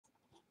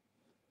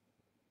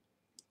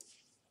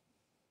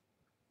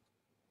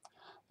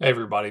Hey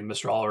everybody,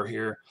 Mr. Aller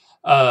here.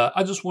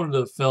 I just wanted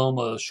to film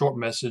a short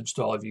message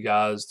to all of you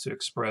guys to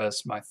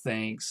express my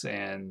thanks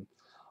and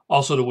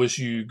also to wish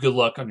you good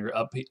luck on your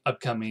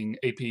upcoming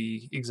AP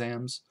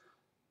exams.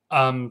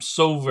 I'm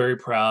so very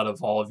proud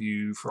of all of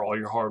you for all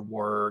your hard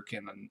work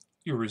and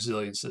your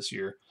resilience this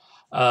year.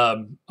 I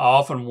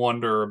often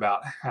wonder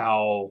about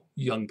how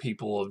young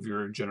people of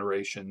your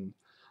generation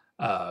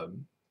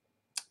um,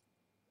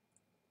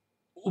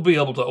 will be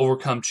able to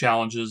overcome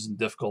challenges and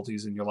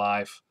difficulties in your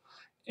life.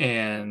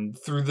 And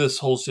through this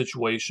whole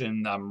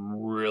situation, I'm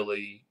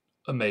really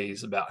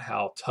amazed about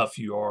how tough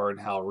you are and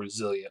how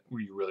resilient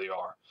you really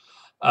are.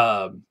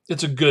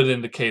 It's a good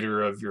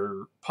indicator of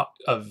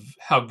of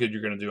how good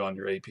you're going to do on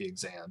your AP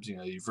exams. You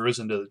know, you've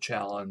risen to the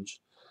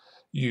challenge,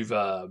 you've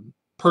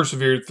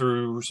persevered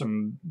through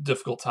some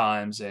difficult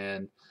times,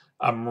 and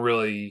I'm I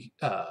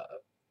really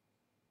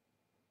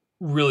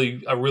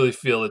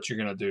feel that you're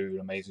going to do an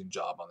amazing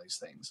job on these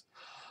things.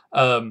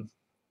 Um,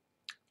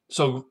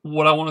 So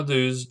what I want to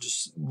do is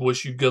just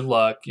wish you good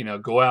luck. You know,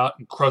 go out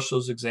and crush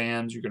those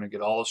exams. You're going to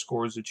get all the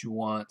scores that you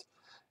want,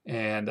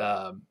 and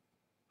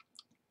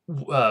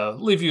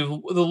leave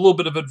you with a little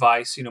bit of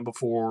advice. You know,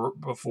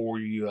 before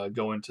you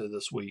go into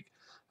this week.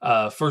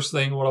 First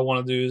thing, what I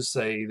want to do is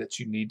say that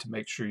you need to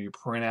make sure you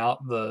print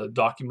out the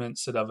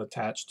documents that I've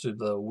attached to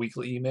the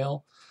weekly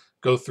email.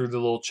 Go through the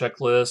little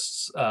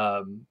checklists.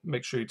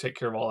 Make sure you take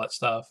care of all that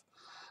stuff.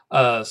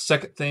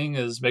 Second thing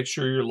is make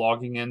sure you're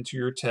logging into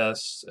your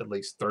tests at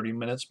least 30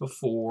 minutes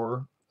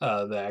before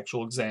the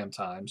actual exam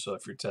time. So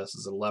if your test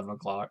is at 11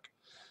 o'clock,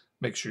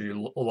 make sure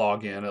you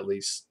log in at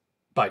least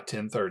by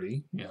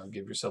 10:30. You know,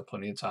 give yourself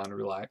plenty of time to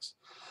relax.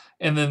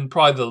 And then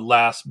probably the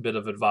last bit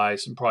of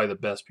advice, and probably the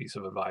best piece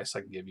of advice I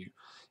can give you,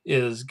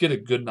 is get a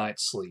good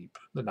night's sleep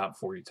the night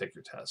before you take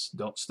your test.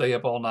 Don't stay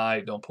up all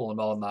night. Don't pull an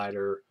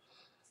all-nighter.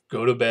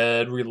 Go to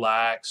bed,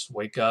 relax,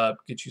 wake up,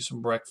 get you some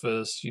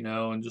breakfast, you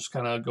know, and just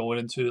kind of go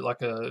into it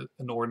like an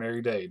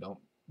ordinary day. Don't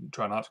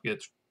try not to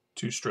get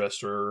too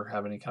stressed or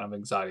have any kind of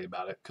anxiety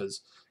about it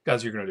because,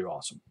 guys, you're going to do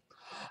awesome.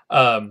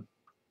 Um,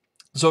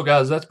 so,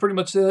 guys, that's pretty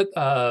much it.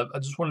 I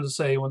just wanted to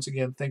say once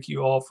again, thank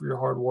you all for your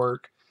hard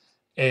work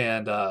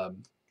and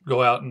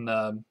go out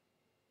and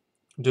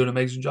do an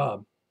amazing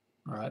job.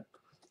 All right.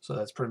 So,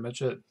 that's pretty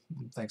much it.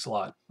 Thanks a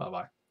lot. Bye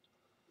bye.